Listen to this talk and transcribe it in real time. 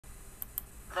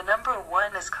The number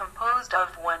 1 is composed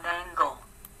of one angle.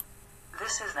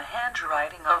 This is the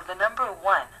handwriting of the number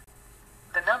 1.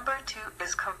 The number 2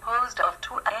 is composed of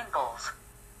two angles.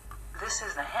 This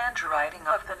is the handwriting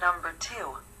of the number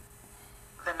 2.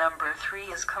 The number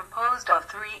 3 is composed of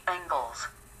three angles.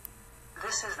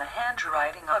 This is the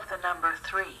handwriting of the number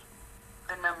 3.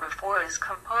 The number 4 is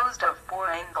composed of four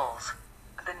angles.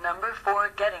 The number 4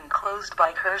 getting closed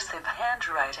by cursive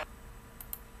handwriting.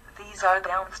 These are the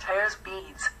downstairs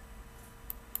beads.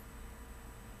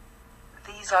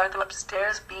 These are the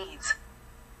upstairs beads.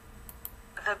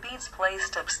 The beads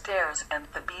placed upstairs and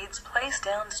the beads placed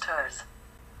downstairs.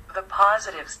 The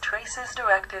positives traces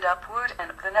directed upward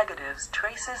and the negatives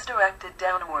traces directed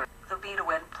downward. The bead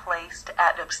when placed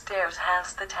at upstairs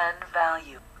has the 10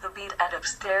 value. The bead at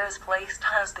upstairs placed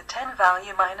has the 10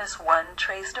 value minus 1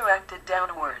 trace directed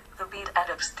downward. The bead at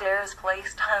upstairs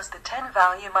placed has the 10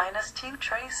 value minus 2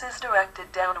 traces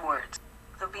directed downwards.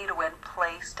 The bead when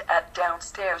placed at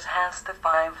downstairs has the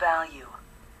 5 value.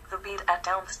 The bead at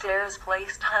downstairs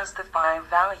placed has the 5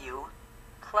 value,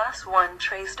 plus 1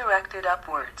 trace directed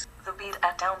upwards. The bead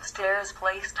at downstairs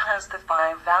placed has the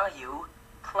 5 value,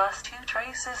 plus 2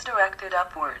 traces directed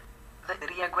upward. The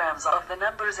ideograms of the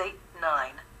numbers 8,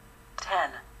 9, 10,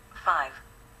 5,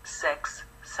 6,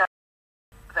 7.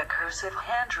 The cursive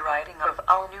handwriting of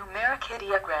all numeric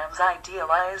ideograms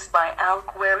idealized by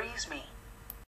Al-Khwarizmi.